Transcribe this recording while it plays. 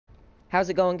How's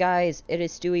it going, guys? It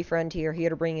is Stewie Friend here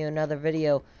to bring you another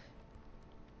video.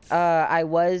 I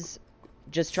was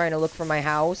just trying to look for my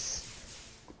house,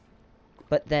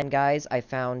 but then, guys, I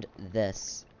found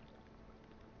this.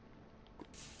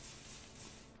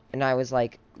 And I was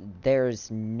like, there's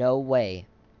no way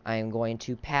I am going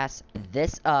to pass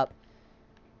this up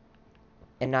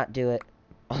and not do it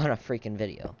on a freaking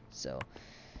video. So,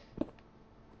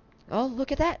 oh,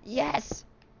 look at that. Yes!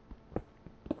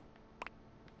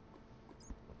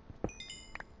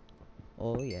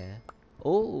 Oh, yeah.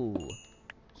 Oh,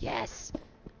 yes!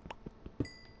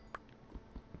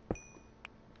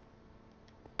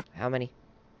 How many?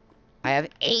 I have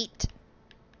 8!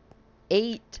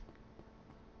 8!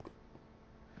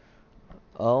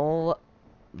 Oh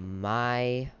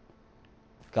my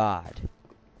god.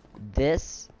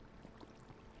 This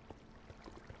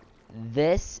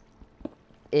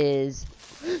is...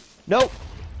 Nope!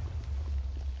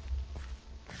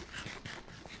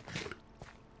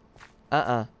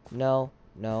 No,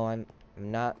 I'm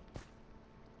not.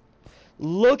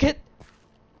 Look at...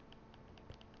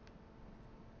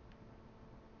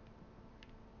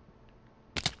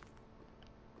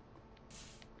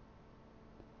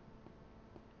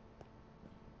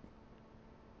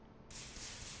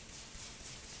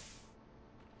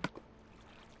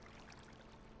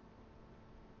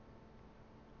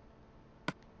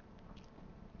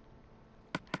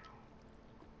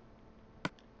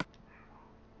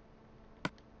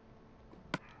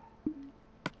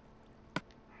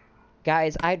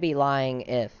 Guys, I'd be lying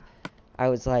if I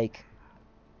was like,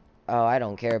 oh, I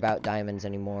don't care about diamonds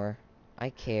anymore.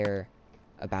 I care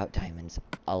about diamonds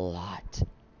a lot.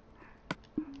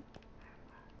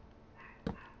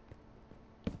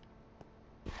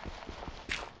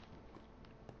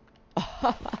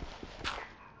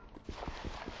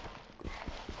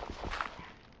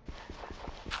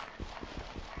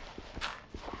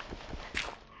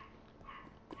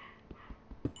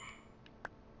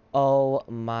 Oh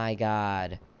my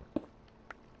god.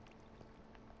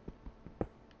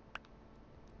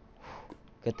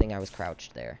 Good thing I was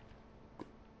crouched there.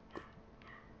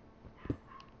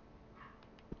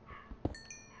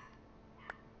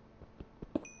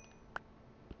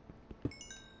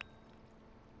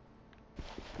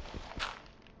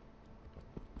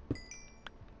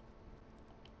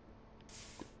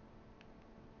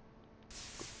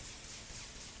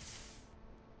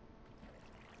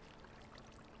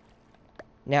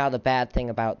 Now, the bad thing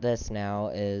about this now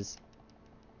is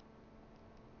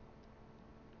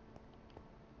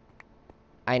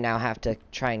I now have to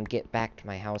try and get back to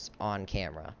my house on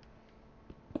camera.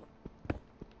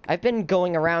 I've been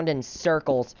going around in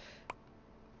circles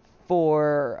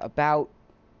for about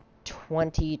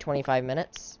 20-25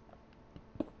 minutes.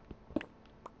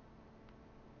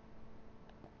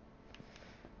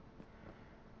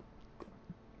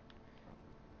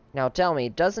 Now, tell me,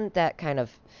 doesn't that kind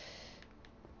of...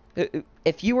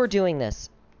 If you were doing this,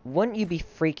 wouldn't you be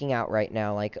freaking out right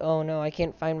now? Like, oh no, I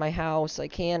can't find my house. I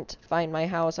can't find my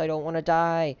house. I don't want to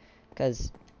die.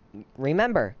 Because,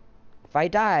 remember, if I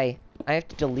die, I have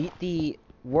to delete the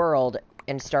world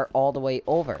and start all the way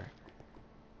over.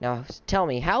 Now, tell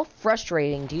me, how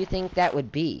frustrating do you think that would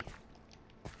be?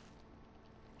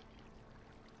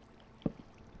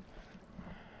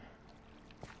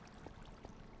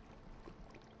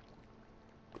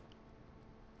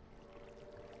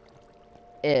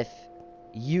 If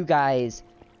you guys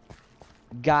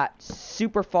got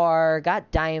super far, got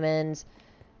diamonds,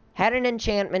 had an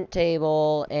enchantment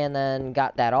table, and then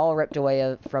got that all ripped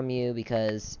away from you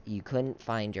because you couldn't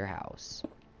find your house.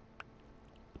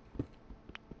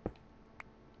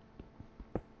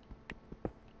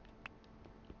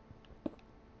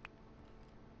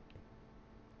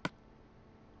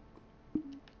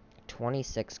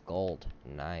 $26 gold.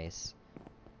 Nice.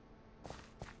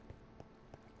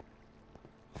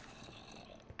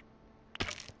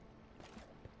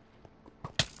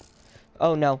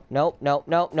 Oh, no. Nope, nope,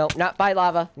 nope, nope. Not by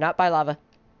lava. Not by lava.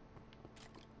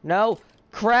 No.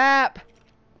 Crap!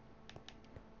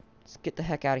 Let's get the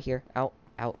heck out of here. Out,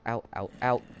 out, out, out,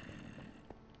 out.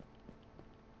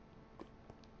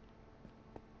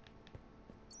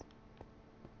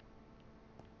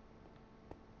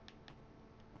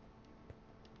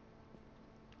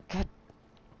 God.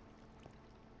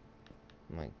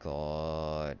 Oh my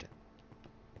god.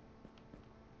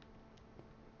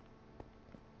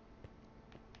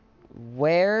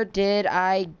 Where did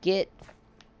I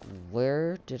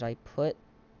put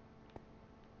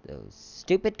those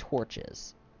stupid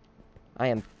torches? I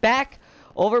am back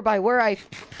over by where I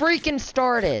freaking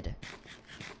started.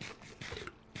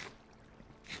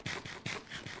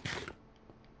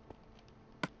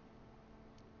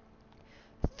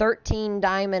 13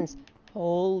 diamonds.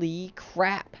 Holy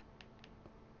crap.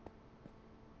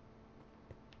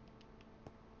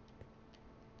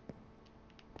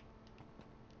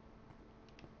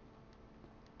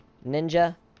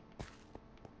 Ninja.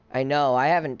 I know, I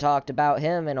haven't talked about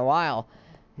him in a while.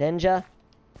 Ninja.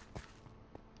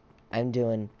 I'm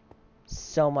doing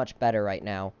so much better right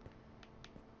now.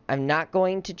 I'm not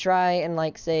going to try and,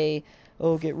 like, say,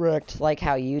 oh, get wrecked, like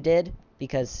how you did.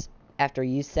 Because after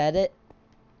you said it,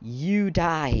 you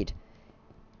died.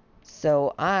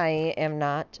 So I am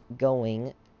not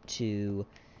going to,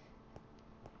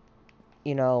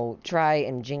 you know, try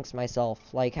and jinx myself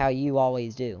like how you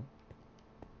always do.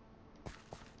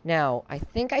 Now, I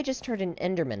think I just heard an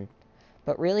Enderman.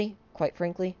 But really, quite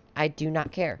frankly, I do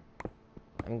not care.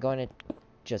 I'm going to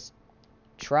just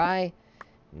try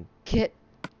and get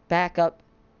back up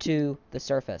to the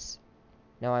surface.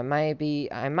 Now, I might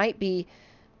be,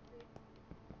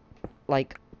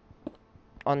 like,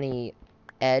 on the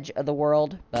edge of the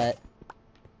world, but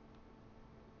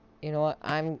you know what?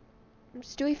 I'm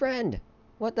Stewie friend.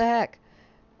 What the heck?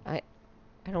 I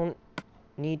don't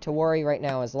need to worry right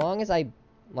now. As long as I,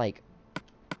 like,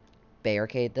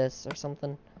 barricade this or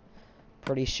something,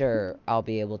 pretty sure I'll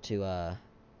be able to,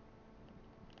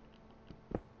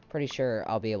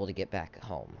 get back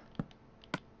home.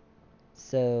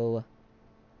 So,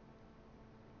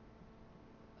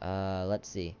 let's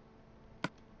see.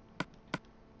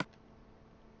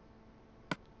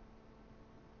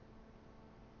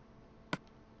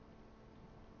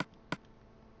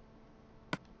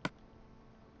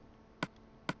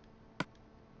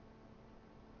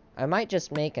 I might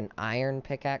just make an iron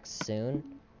pickaxe soon.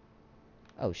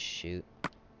 Oh, shoot.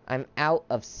 I'm out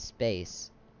of space.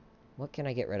 What can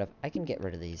I get rid of? I can get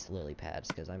rid of these lily pads,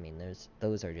 because, I mean,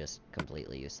 those are just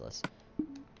completely useless.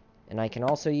 And I can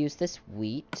also use this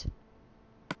wheat.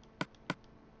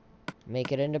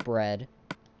 Make it into bread.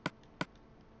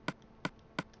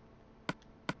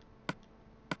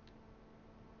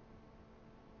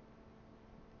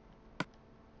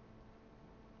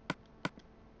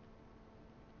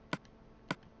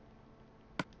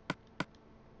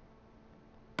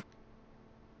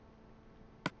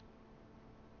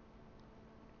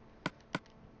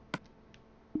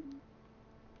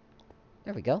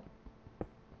 There we go.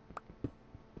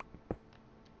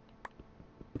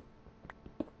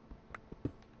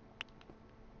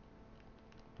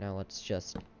 Now let's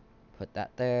just put that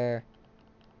there.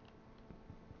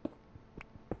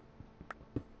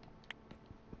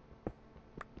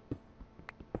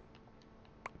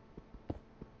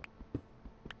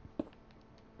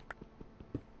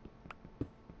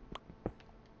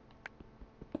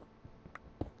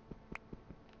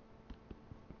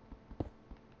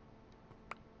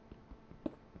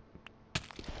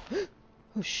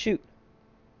 Oh, shoot.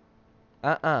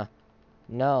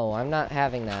 No, I'm not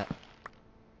having that.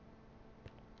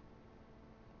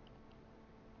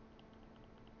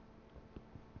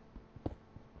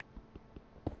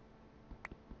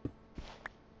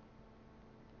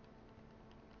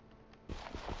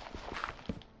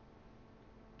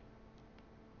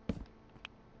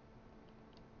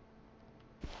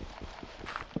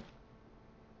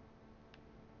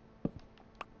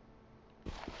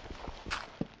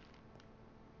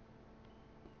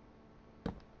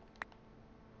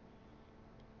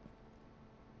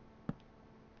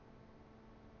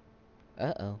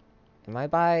 Uh-oh. Am I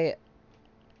by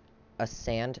a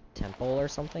sand temple or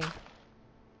something?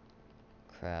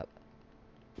 Crap.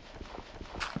 If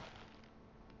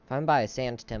I'm by a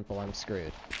sand temple, I'm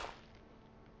screwed.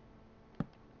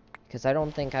 Because I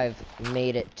don't think I've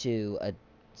made it to a...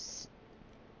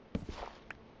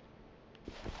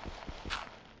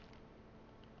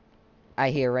 I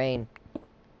hear rain.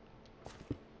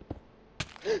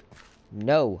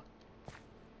 No.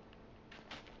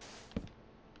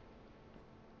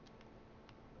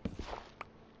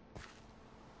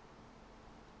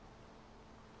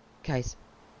 Guys.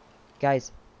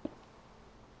 Guys.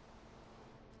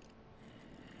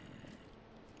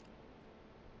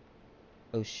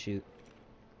 Oh, shoot.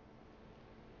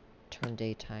 Turn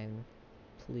daytime.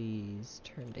 Please,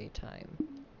 turn daytime.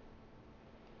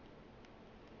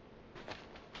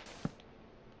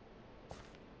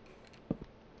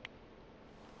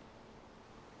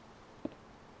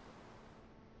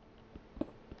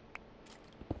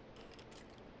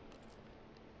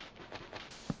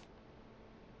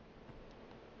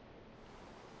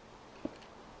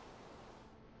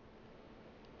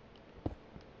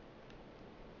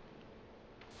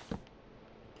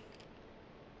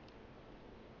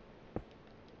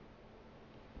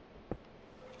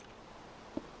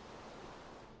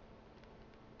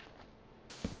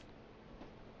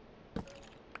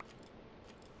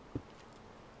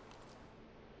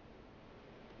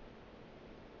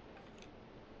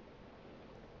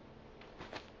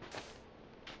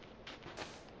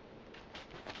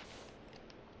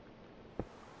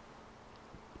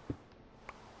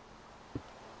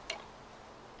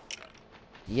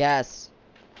 Yes.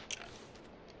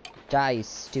 Die, you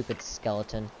stupid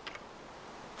skeleton.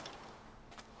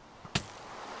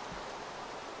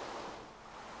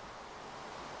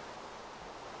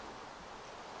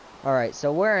 Alright,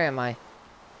 so where am I?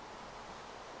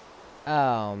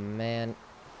 Oh, man. It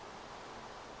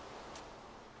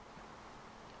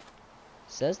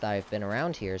says that I've been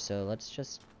around here, so let's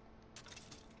just...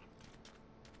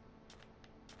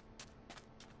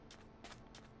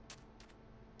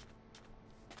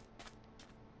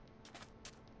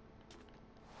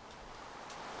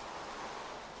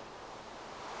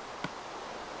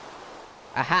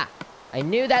 Aha! I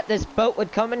knew that this boat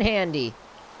would come in handy.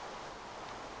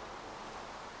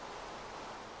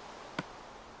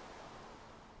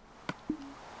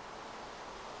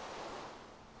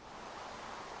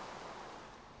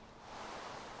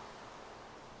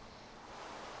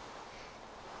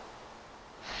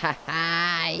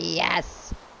 Haha,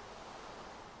 yes!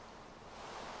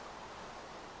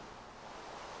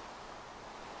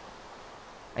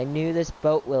 I knew this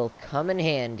boat will come in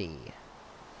handy.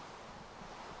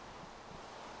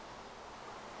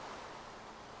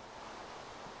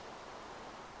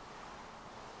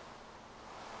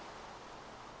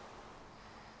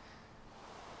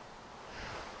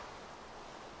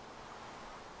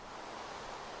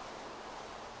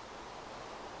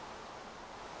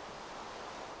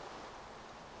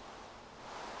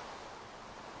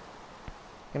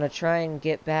 Gonna try and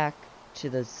get back to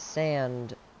the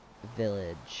sand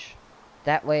village.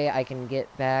 That way I can get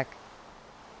back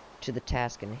to the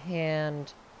task in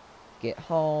hand, get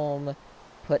home,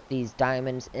 put these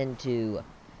diamonds into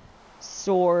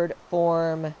sword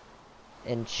form,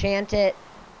 enchant it,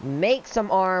 make some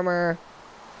armor,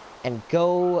 and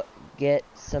go get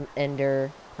some ender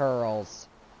pearls.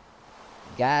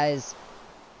 Guys,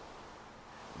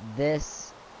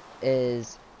 this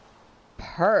is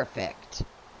perfect.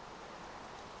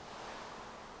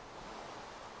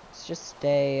 Let's just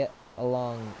stay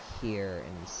along here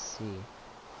and see.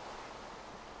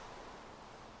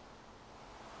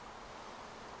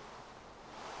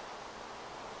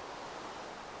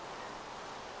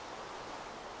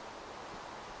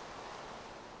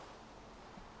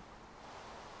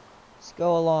 Let's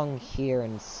go along here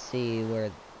and see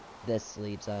where this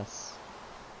leads us.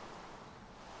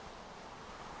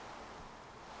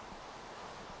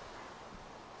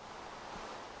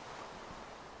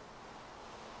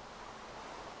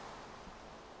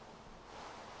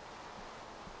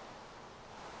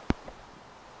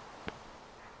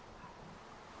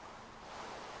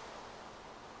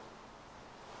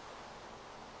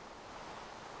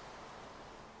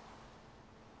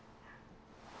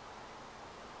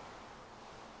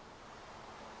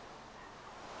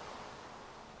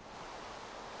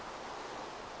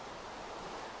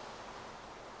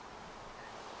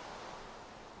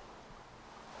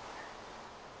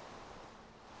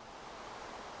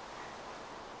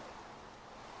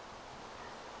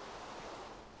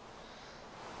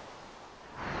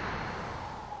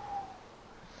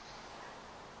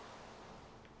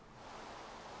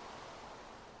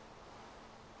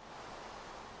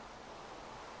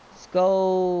 Let's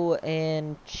go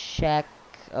and check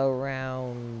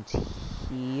around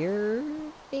here,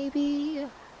 maybe?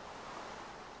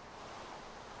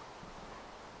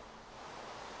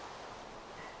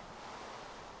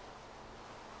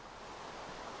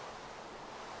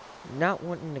 Not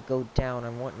wanting to go down,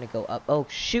 I'm wanting to go up. Oh,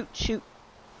 shoot, shoot!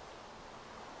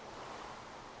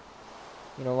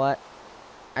 You know what?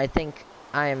 I think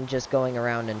I am just going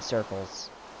around in circles.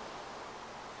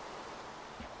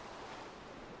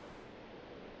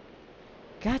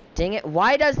 God dang it,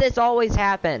 why does this always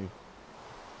happen?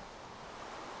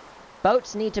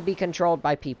 Boats need to be controlled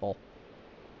by people.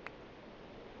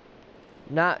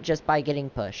 Not just by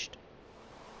getting pushed.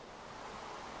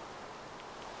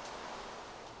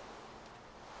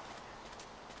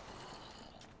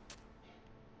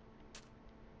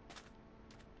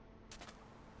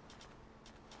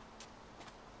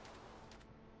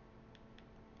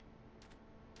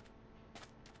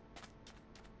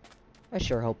 I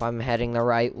sure hope I'm heading the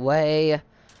right way.